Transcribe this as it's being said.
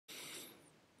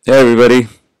Hey everybody,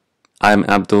 I'm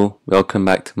Abdul. Welcome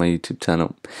back to my YouTube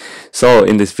channel. So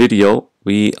in this video,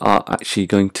 we are actually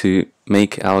going to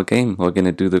make our game. We're going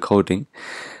to do the coding.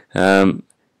 Um,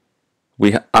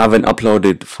 I haven't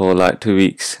uploaded for like 2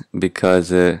 weeks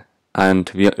because, and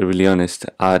to be really honest,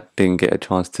 I didn't get a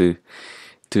chance to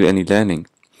do any learning.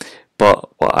 But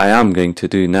what I am going to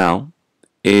do now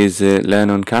is learn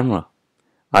on camera.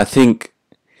 I think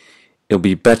it'll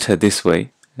be better this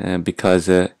way because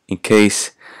in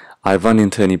case I run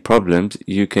into any problems,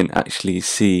 you can actually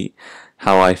see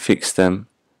how I fix them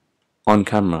on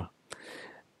camera.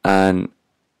 And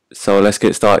so let's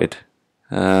get started.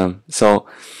 So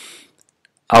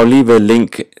I'll leave a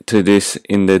link to this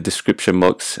in the description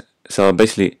box. So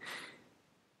basically,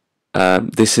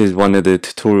 this is one of the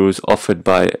tutorials offered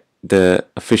by the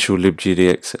official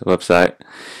libgdx website,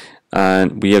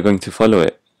 and we are going to follow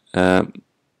it.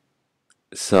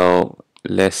 So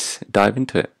let's dive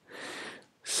into it.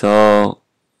 So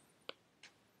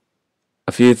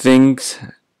a few things.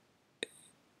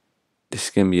 This is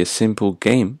going to be a simple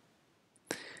game,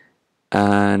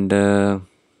 and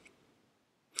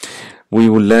we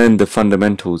will learn the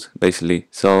fundamentals basically.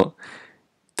 So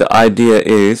the idea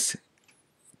is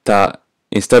that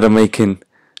instead of making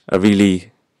a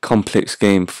really complex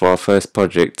game for our first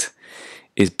project,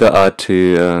 it's better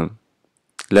to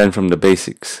learn from the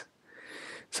basics.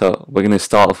 So we're going to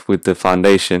start off with the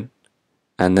foundation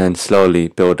and then slowly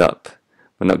build up.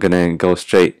 We're not going to go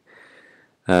straight.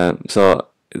 So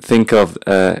think of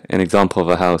an example of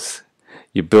a house.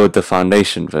 You build the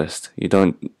foundation first. You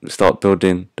don't start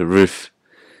building the roof.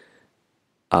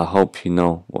 I hope you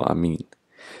know what I mean.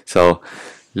 So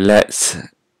let's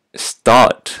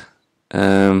start.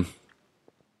 Right.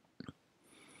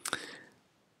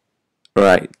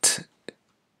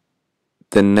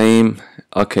 The name.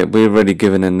 Okay, we've already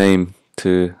given a name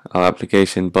to our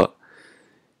application, but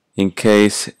in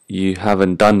case you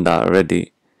haven't done that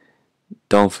already,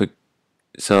 don't forget.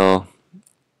 So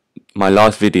my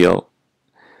last video,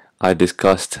 I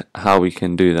discussed how we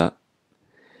can do that.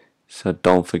 So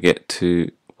don't forget to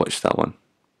watch that one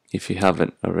if you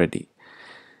haven't already.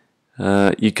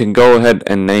 You can go ahead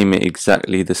and name it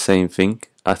exactly the same thing.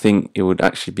 I think it would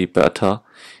actually be better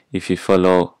if you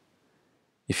follow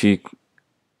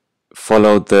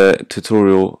the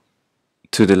tutorial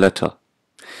to the letter,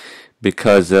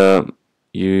 because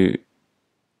you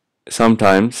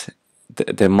sometimes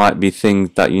there might be things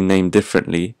that you name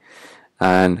differently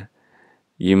and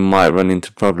you might run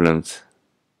into problems.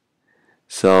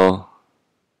 So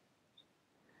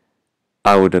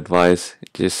I would advise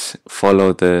just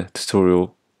follow the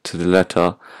tutorial to the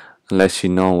letter unless you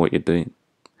know what you're doing.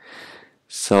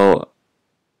 So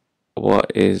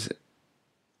what is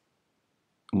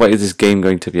this game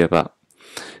going to be about?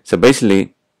 So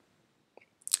basically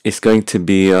it's going to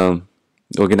be we're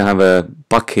going to have a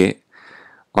bucket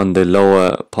on the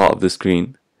lower part of the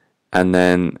screen, and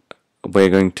then we're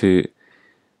going to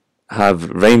have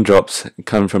raindrops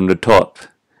come from the top,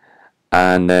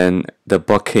 and then the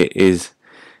bucket is,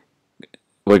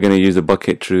 we're going to use the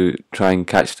bucket to try and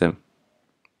catch them.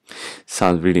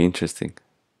 Sounds really interesting.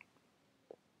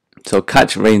 So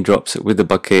catch raindrops with the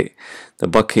bucket. The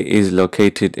bucket is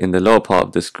located in the lower part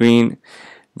of the screen.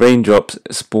 Raindrops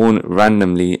spawn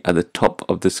randomly at the top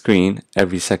of the screen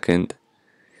every second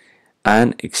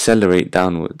and accelerate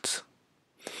downwards.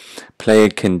 Player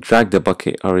can drag the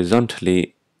bucket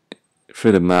horizontally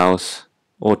through the mouse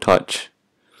or touch,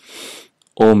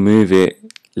 or move it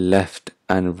left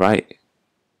and right.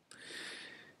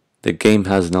 The game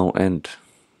has no end.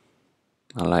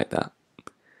 I like that.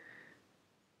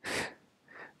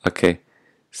 Okay,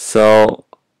 so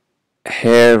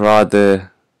here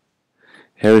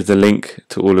is the link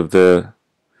to all of the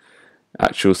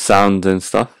actual sounds and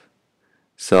stuff.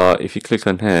 So if you click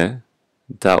on here,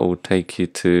 that will take you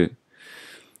to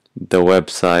the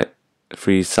website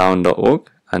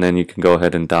freesound.org, and then you can go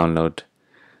ahead and download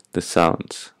the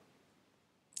sounds.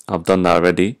 I've done that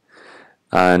already,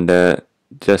 and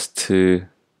just to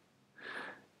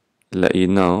let you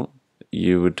know,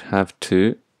 you would have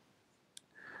to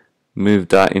move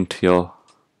that into your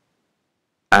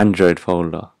Android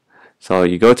folder. So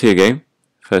you go to your game,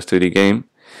 first 2D game,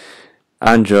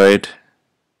 Android,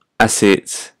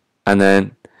 assets, and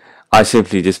then I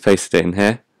simply just pasted it in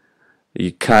here.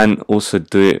 You can also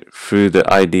do it through the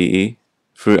IDE,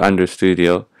 through Android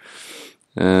Studio.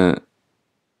 So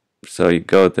you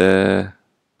go there,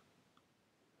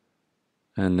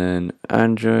 and then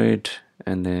Android,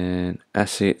 and then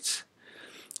assets,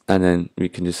 and then we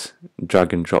can just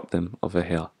drag and drop them over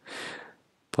here.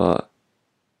 But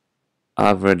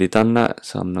I've already done that,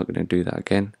 so I'm not going to do that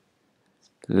again.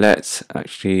 let's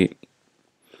actually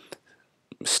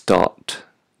start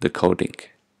the coding.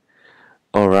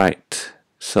 Alright,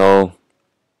 so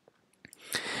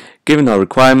given our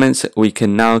requirements, we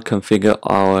can now configure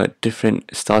our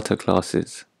different starter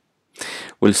classes.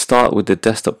 We'll start with the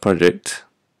desktop project.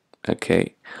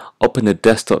 Okay, open the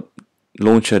desktop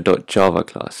launcher.java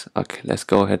class. Okay, let's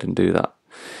go ahead and do that.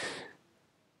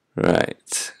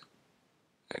 Right.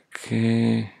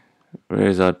 Okay, where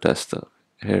is our desktop?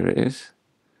 Here it is.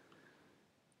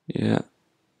 Yeah,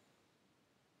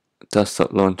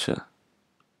 desktop launcher.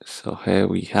 So here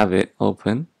we have it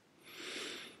open.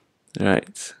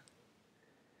 Right.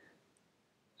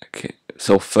 Okay,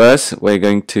 so first we're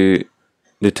going to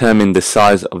determine the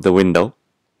size of the window.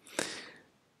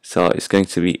 So it's going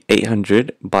to be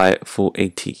 800 by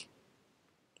 480.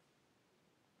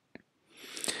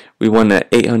 We want an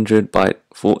 800 by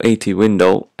 480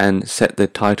 window and set the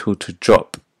title to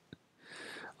drop.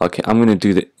 Okay, I'm going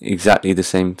to do exactly the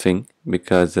same thing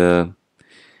because I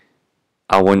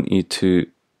want you to,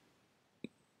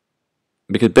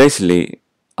 because basically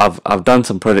I've done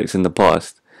some projects in the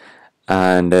past,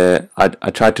 and I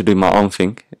tried to do my own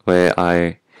thing where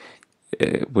I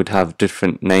would have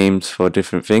different names for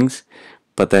different things,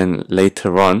 but then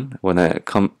later on when it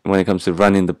comes to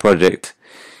running the project,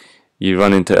 you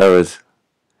run into errors.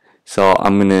 So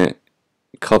I'm gonna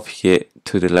copy it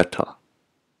to the letter.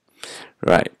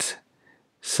 Right,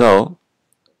 so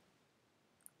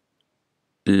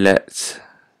let's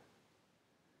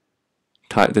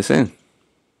type this in.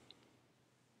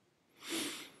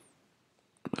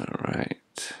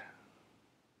 Alright,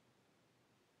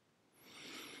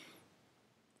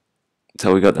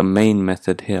 so we got the main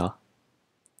method here,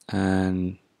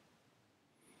 and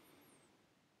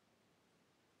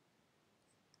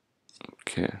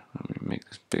okay, let me make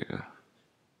this bigger.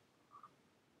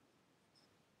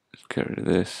 Let's get rid of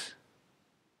this.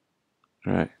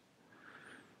 Right.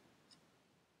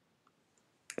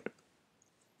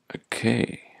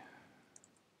 Okay.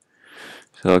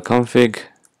 So config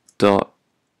dot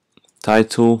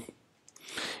title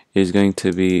is going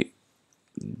to be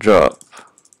drop,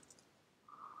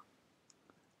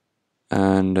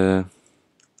 and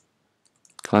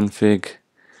config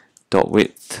dot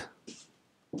width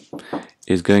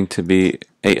is going to be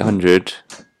 800,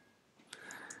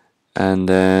 and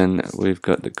then we've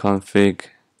got the config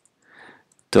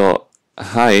dot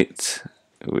height,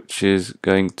 which is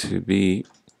going to be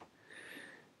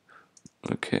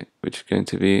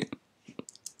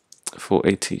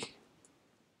 480.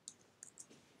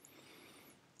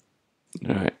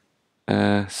 Right,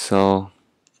 so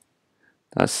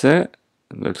that's it.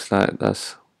 Looks like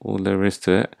that's all there is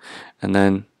to it. And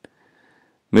then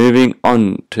moving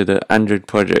on to the Android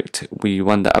project, we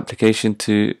want the application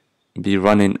to be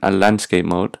running a landscape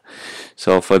mode.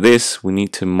 So for this, we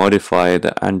need to modify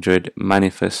the Android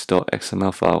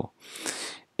manifest.xml file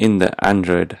in the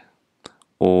Android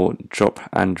or drop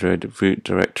Android root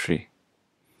directory.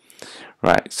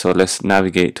 Right, so let's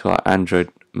navigate to our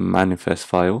Android manifest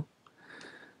file.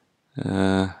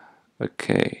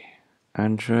 Okay,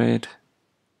 Android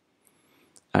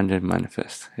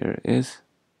manifest, here it is.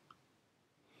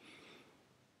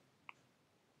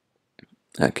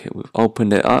 Okay, we've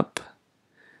opened it up.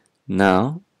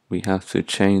 Now we have to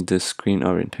change the screen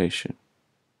orientation.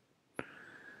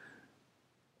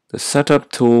 The setup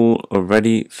tool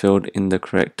already filled in the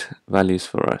correct values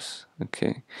for us.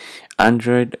 Okay,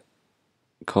 Android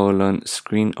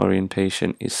screen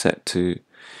orientation is set to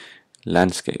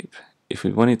landscape. If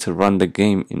we wanted to run the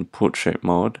game in portrait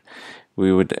mode,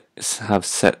 we would have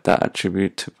set that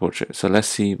attribute to portrait. So let's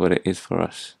see what it is for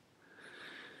us.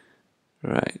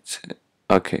 Right,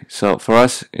 okay, so for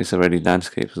us it's already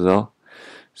landscape as well,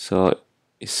 so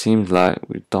it seems like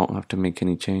we don't have to make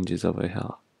any changes over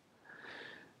here.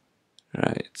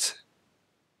 Right,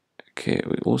 okay,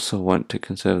 we also want to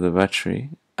conserve the battery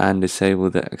and disable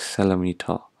the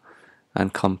accelerometer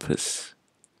and compass.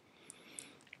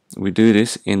 We do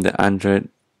this in the Android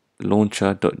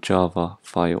launcher.java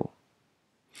file.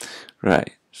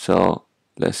 Right, so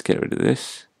let's get rid of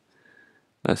this.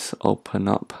 Let's open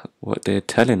up what they're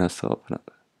telling us to open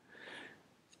up.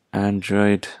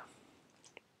 Android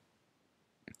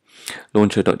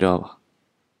launcher.java.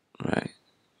 Right,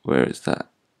 where is that?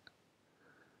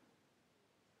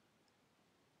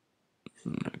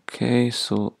 Okay,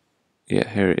 so yeah,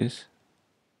 here it is.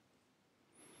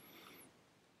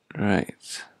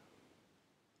 Right,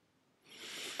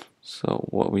 so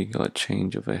what we got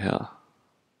change over here?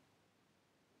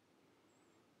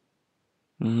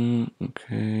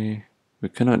 Okay, we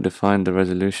cannot define the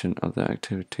resolution of the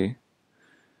activity.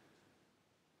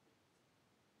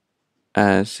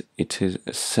 as it is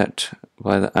set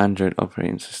by the Android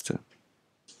operating system.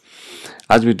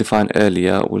 As we defined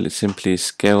earlier, we'll simply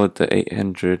scale the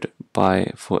 800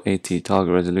 by 480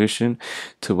 target resolution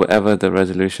to whatever the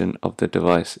resolution of the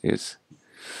device is.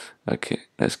 Okay,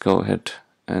 let's go ahead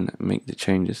and make the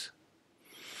changes.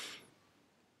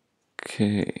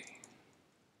 Okay,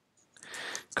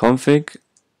 config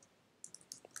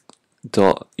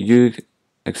dot u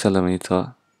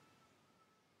accelerometer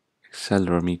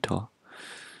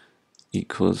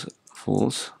equals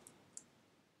false.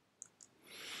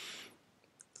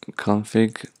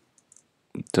 Config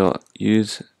dot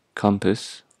use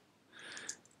compass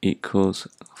equals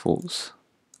false,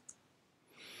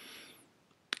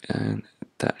 and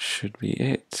that should be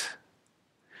it.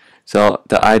 So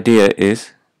the idea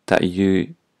is that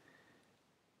you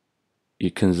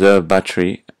conserve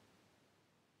battery.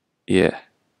 Yeah,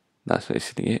 that's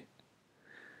basically it.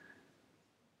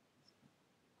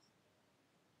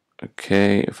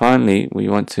 Okay, finally we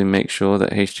want to make sure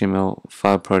that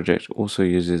HTML5 project also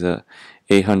uses a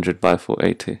 800 by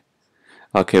 480.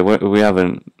 Okay,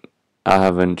 I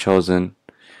haven't chosen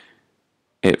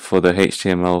it for the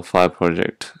HTML5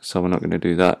 project, so we're not going to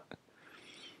do that.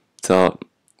 So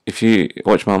if you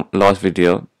watch my last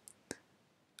video,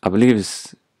 I believe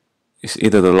it's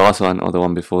either the last one or the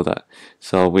one before that.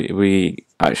 So we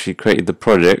actually created the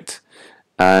project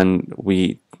and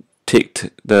we ticked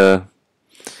the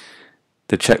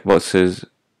checkboxes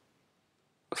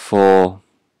for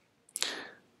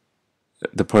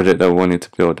the project that we wanted to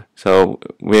build. So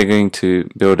we're going to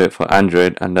build it for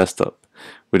Android and desktop.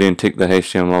 We didn't tick the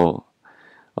HTML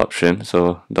option,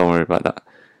 so don't worry about that.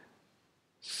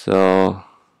 So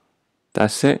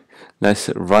that's it. Let's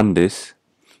run this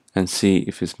and see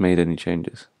if it's made any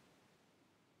changes.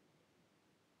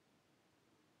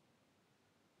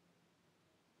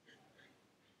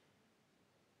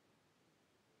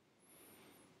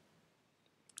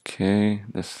 Okay,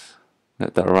 let's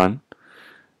let that run,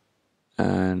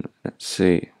 and let's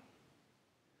see.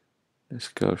 Let's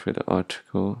go through the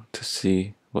article to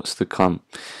see what's to come,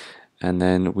 and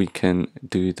then we can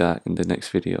do that in the next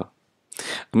video.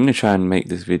 I'm going to try and make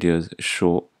these videos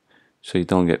short so you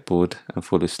don't get bored and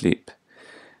fall asleep.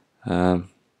 Let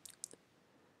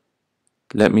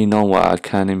me know what I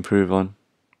can improve on,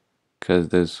 because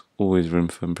there's always room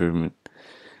for improvement.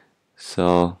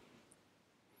 So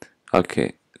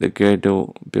okay, the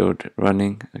Gradle build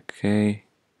running. Okay,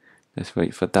 let's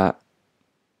wait for that.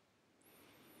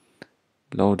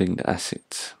 Loading the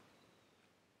assets.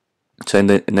 So in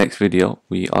the next video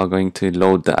we are going to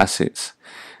load the assets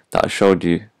that I showed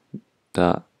you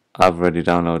that I've already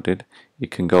downloaded. You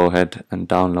can go ahead and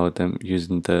download them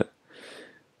using the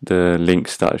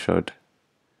links that I showed,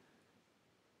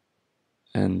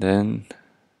 and then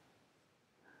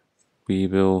we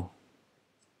will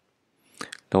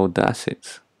load the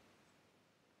assets.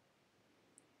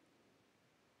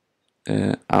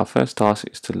 Our first task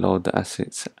is to load the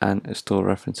assets and store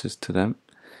references to them.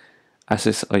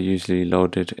 Assets are usually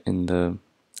loaded in the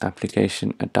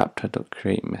application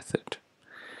adapter.create method.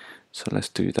 So let's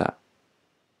do that.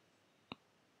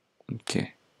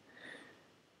 Okay.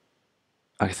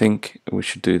 I think we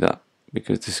should do that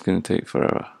because this is going to take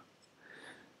forever.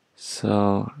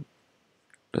 So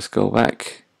let's go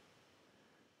back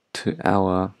to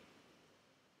our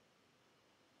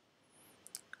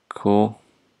core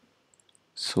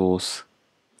source.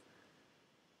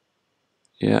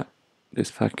 Yeah,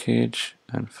 this package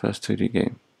and first 2D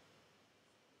game.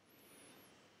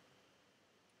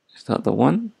 Is that the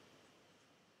one?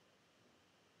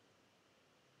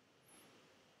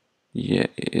 Yeah,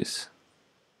 it is.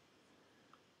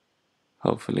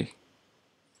 Hopefully.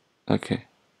 Okay,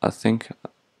 I think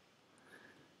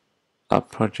our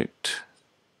project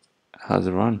has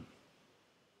run.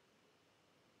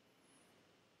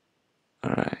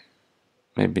 Alright,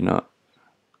 maybe not.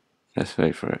 Let's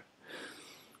wait for it.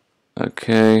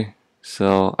 Okay,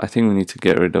 so I think we need to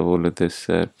get rid of all of this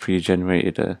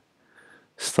pre-generated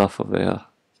stuff over here.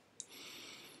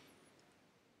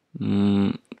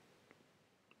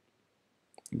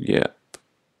 Yeah,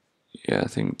 I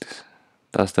think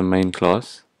that's the main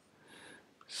class.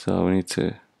 So we need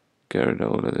to get rid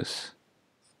of all of this.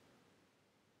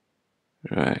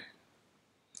 Right,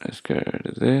 let's get rid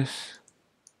of this.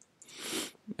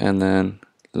 And then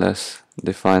let's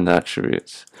define the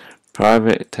attributes.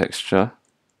 Private texture,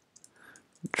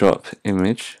 drop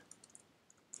image,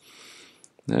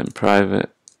 then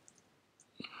private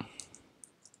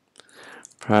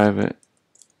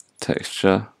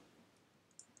texture,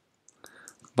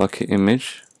 bucket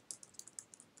image.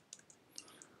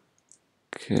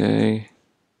 Okay,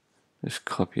 let's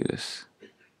copy this.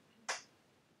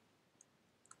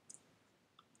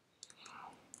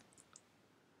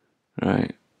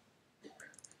 Right.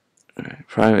 Right.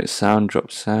 Private sound,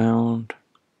 drop sound.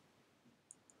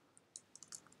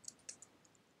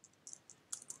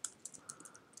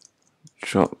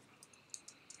 Drop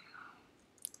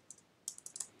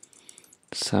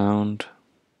sound.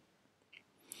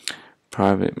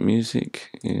 Private music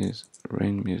is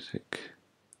rain music.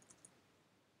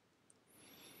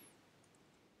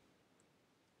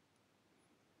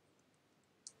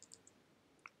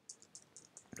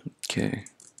 Okay.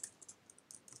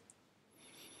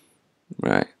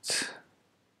 Right.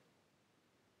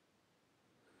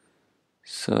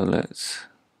 So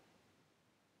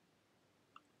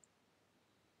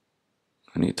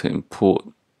I need to import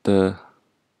the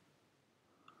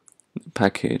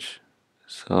package.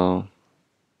 So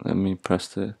let me press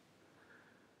the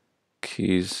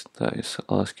keys that is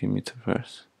asking me to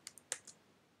press.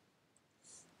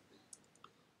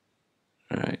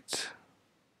 Right.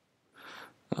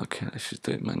 Okay, let's just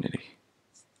do it manually.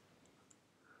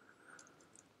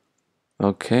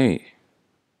 Okay.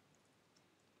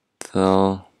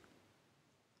 So,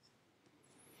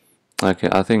 okay,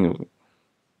 I think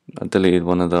I deleted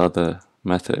one of the other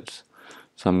methods.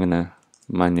 So I'm gonna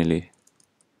manually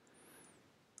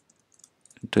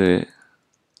do it.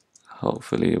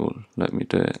 Hopefully it will let me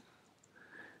do it.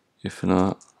 If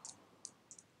not,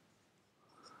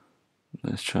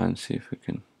 let's try and see if we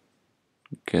can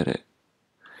get it.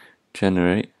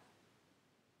 Generate.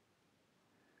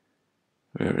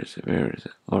 Where is it? Where is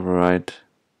it? Override.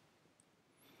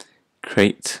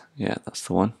 Create. Yeah, that's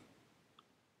the one.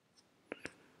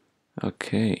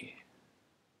 Okay.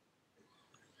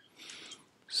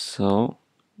 So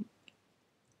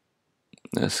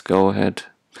let's go ahead.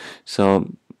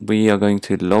 So we are going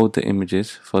to load the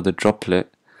images for the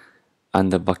droplet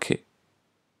and the bucket.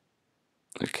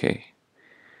 Okay.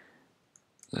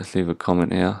 Let's leave a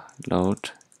comment here.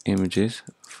 Load images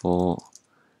for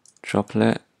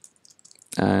droplet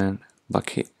and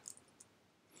bucket.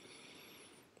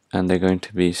 And they're going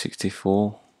to be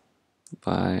 64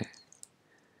 by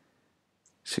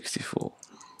 64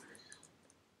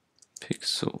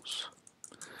 pixels.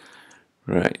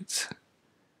 Right.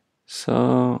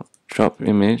 So drop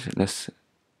image, let's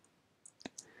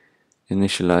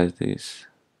initialize these.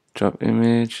 Drop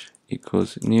image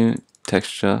equals new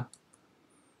texture,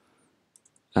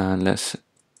 and let's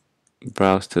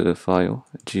browse to the file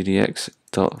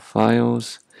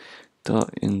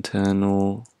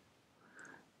gdx.files.internal,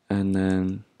 and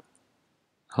then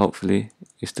hopefully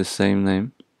it's the same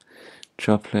name.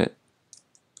 Droplet.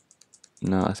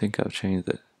 No, I think I've changed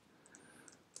it.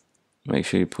 Make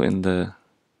sure you put in the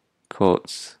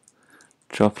quotes.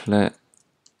 Droplet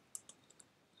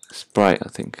Sprite, I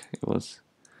think it was.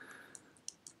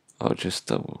 I'll just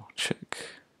double check.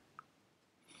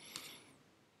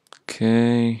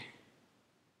 Okay.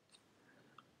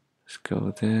 Let's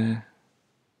go there.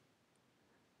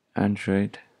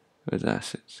 Android with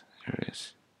assets. There it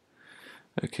is.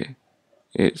 Okay.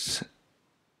 It's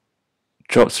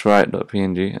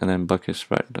dropsprite.png and then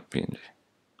bucketsprite.png.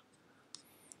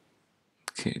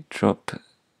 Okay, drop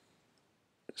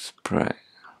sprite.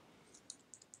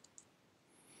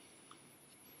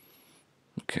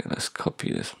 Okay, let's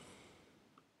copy this.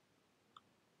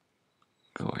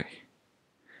 Go away.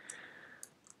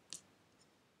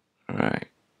 Right.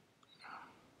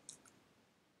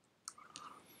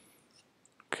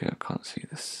 Okay, I can't see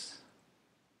this.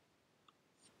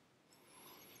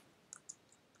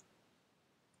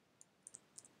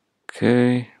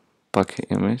 Okay, bucket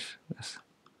image. Let's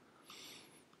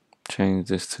change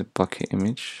this to bucket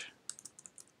image.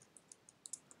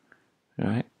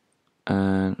 Right,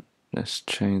 and let's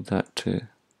change that to,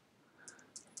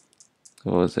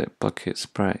 what was it, bucket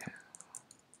sprite.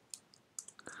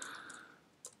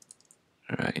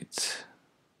 Right,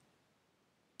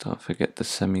 don't forget the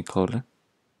semicolon.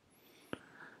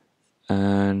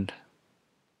 And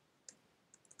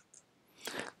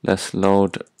let's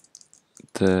load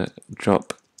the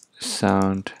drop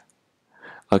sound.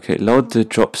 Okay, load the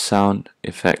drop sound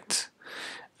effect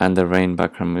and the rain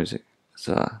background music.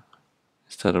 So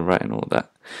instead of writing all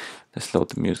that, let's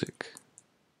load the music.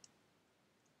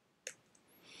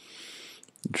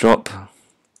 Drop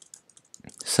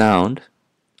sound.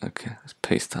 Okay, let's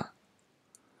paste that.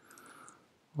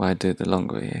 Why do it the long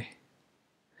way, eh?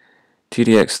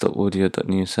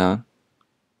 gdx.audio.newSound.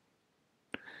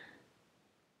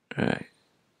 Right.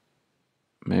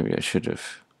 Maybe I should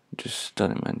have just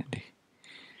done it manually.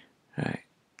 Right.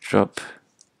 Drop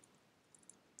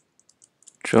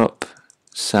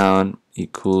sound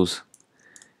equals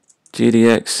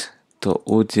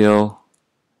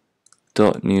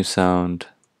gdx.audio.newSound,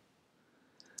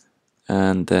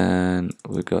 and then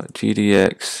we got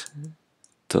gdx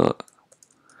dot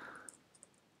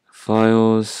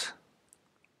files,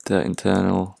 the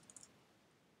internal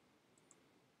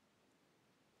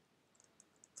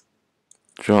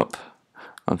drop.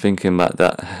 I'm thinking about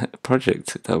that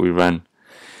project that we ran.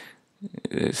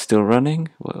 It's still running?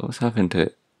 What's happened to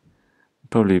it?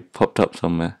 Probably popped up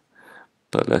somewhere,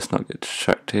 but let's not get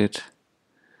distracted.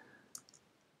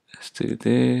 Let's do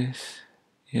this.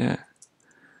 Yeah,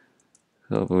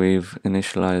 so we've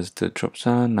initialized the drop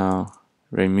sound. Now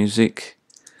rain music,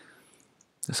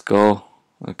 let's go.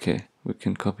 Okay, we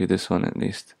can copy this one at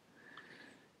least.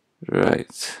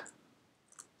 Right,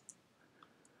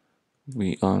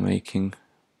 we are making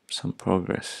some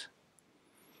progress,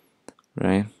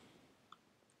 right?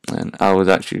 And I was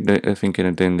actually thinking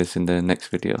of doing this in the next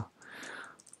video,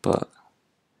 but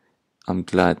I'm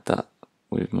glad that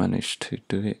we've managed to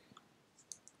do it.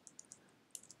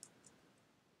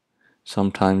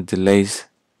 Sometimes delays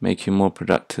make you more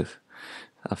productive.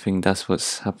 I think that's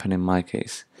what's happened in my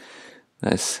case.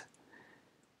 That's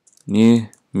new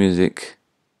music.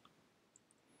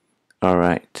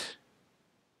 Alright,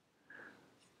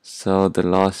 so the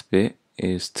last bit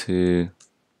is to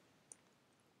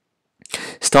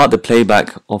start the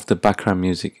playback of the background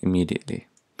music immediately.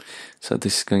 So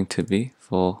this is going to be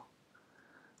for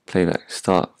playback.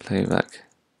 Start playback.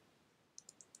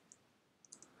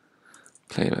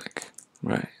 Playback.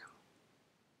 Right.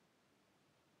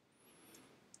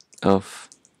 Of.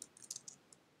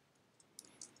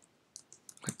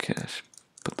 Okay, I should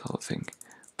put the whole thing.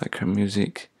 Background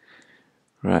music.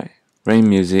 Right. Rain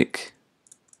music.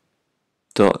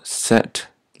 Dot set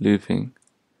looping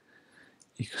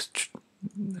equals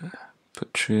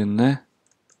put true in there.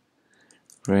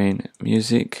 Rain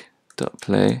music dot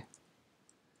play.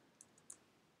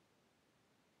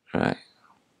 Right.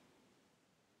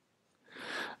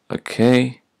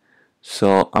 Okay,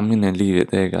 so I'm gonna leave it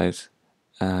there, guys,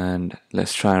 and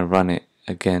let's try and run it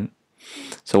again.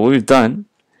 So what we've done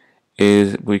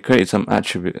is we created some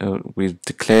attribute. We've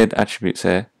declared attributes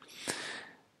here.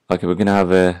 Okay, we're gonna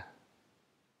have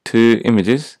two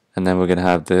images, and then we're gonna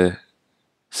have the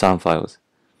sound files,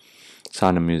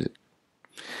 sound and music.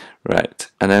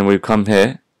 Right, and then we've come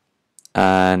here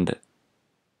and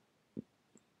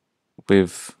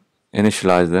we've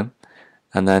initialized them,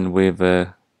 and then we've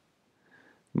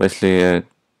basically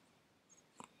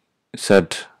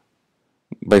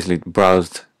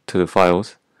browsed to the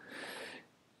files,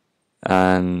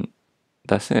 and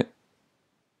that's it.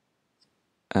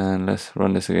 And let's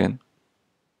run this again.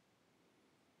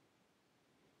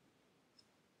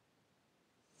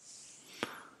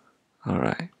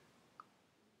 Alright,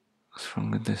 what's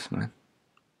wrong with this, man?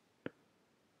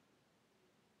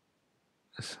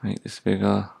 Let's make this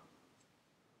bigger.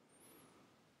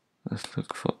 Let's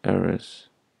look for errors.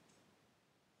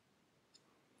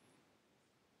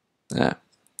 Yeah,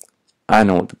 I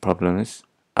know what the problem is.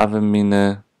 I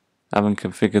haven't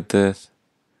configured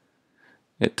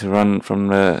it to run from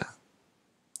the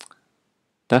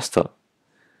desktop.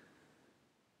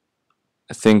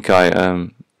 I think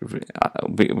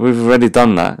we've already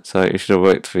done that, so it should have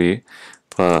worked for you.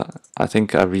 But I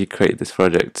think I recreated this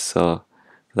project, so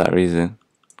for that reason,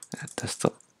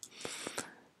 desktop,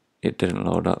 it didn't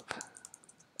load up.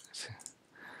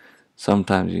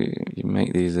 Sometimes you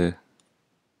make these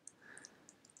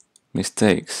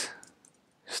mistakes,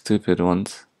 stupid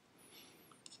ones.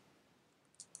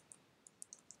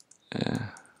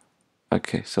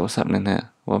 Okay, so what's happening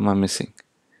here? What am I missing?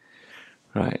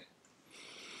 Right.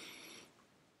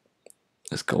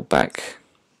 Let's go back.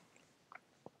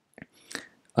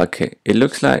 Okay, it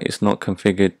looks like it's not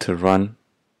configured to run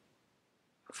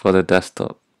for the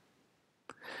desktop.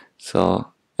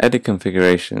 So edit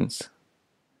configurations,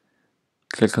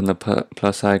 click on the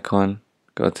plus icon,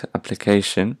 go to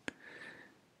application.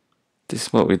 This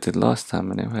is what we did last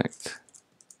time and it worked.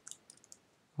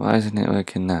 Why isn't it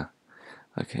working now?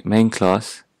 Okay, main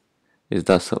class is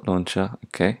desktop launcher.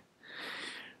 Okay,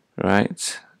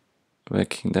 right,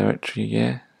 working directory,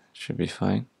 yeah, should be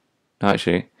fine. No,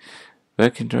 actually,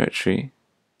 working directory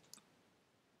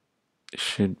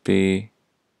should be,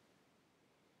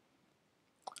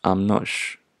 I'm not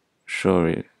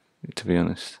sure, to be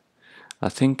honest. I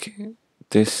think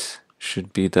this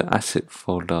should be the asset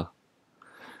folder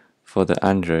for the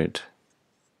Android.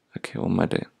 Okay, what am I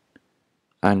doing?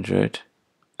 Android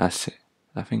asset.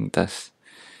 I think that's,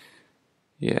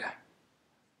 yeah,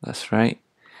 that's right.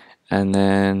 And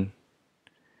then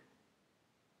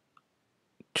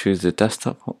choose the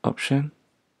desktop option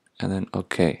and then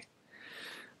OK.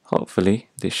 Hopefully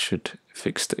this should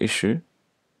fix the issue.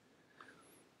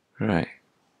 Right.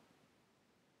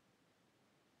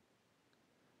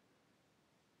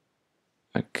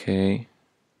 Okay,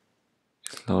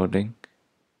 it's loading.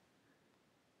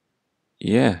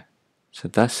 Yeah, so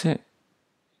that's it.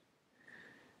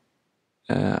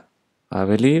 I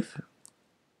believe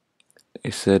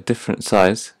it's a different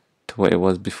size to what it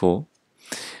was before.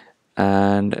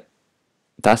 And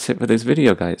that's it for this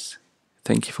video, guys.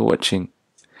 Thank you for watching.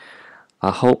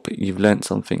 I hope you've learned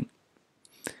something.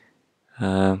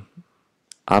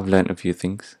 I've learned a few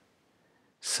things.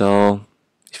 So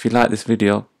if you like this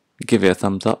video, give it a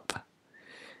thumbs up.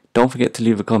 Don't forget to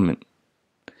leave a comment.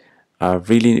 I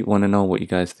really want to know what you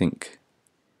guys think.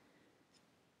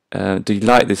 Do you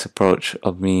like this approach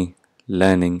of me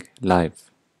learning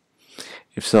live?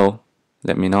 If so,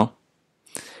 let me know.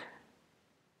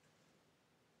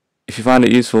 If you find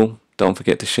it useful, don't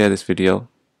forget to share this video.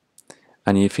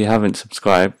 And if you haven't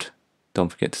subscribed, don't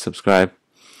forget to subscribe.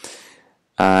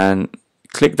 And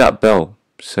click that bell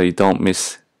so you don't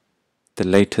miss the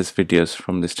latest videos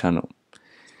from this channel.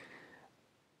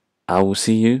 I will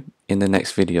see you in the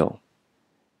next video,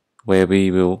 where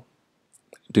we will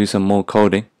do some more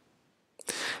coding.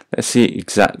 Let's see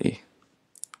exactly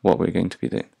what we're going to be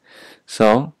doing.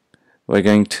 So we're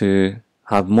going to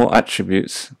have more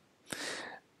attributes,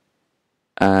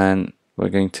 and we're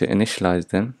going to initialize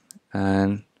them,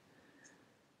 and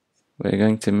we're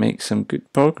going to make some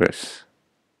good progress.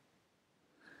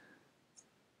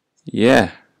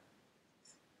 Yeah,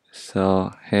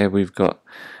 so here we're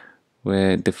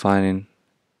defining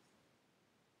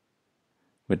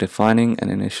and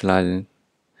initializing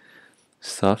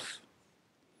stuff,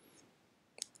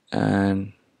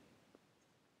 and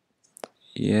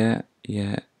yeah,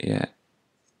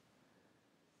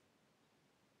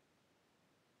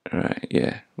 right,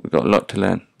 yeah, we've got a lot to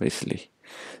learn basically.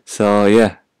 So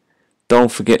yeah,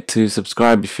 don't forget to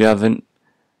subscribe if you haven't,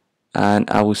 and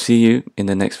I will see you in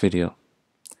the next video.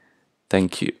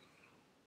 Thank you.